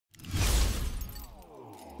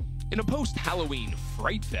In a post-Halloween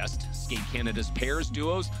fright fest, Skate Canada's pairs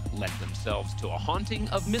duos led themselves to a haunting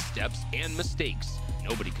of missteps and mistakes.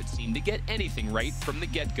 Nobody could seem to get anything right from the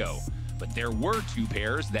get-go. But there were two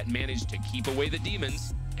pairs that managed to keep away the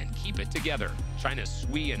demons and keep it together. China's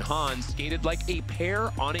Sui and Han skated like a pair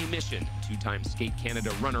on a mission. Two-time Skate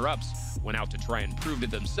Canada runner-ups went out to try and prove to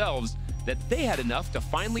themselves that they had enough to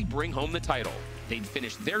finally bring home the title. They'd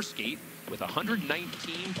finished their skate with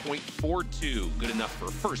 119.42, good enough for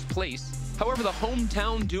first place. However, the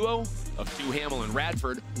hometown duo of Duhamel and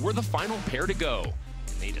Radford were the final pair to go,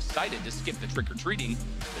 and they decided to skip the trick-or-treating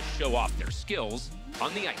to show off their skills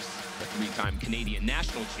on the ice. The three-time Canadian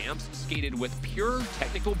national champs skated with pure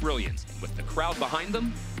technical brilliance. With the crowd behind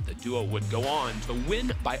them, the duo would go on to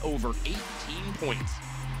win by over 18 points,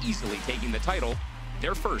 easily taking the title,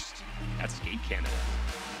 their first at Skate Canada.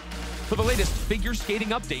 For the latest figure skating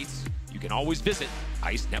updates, you can always visit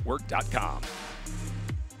IceNetwork.com.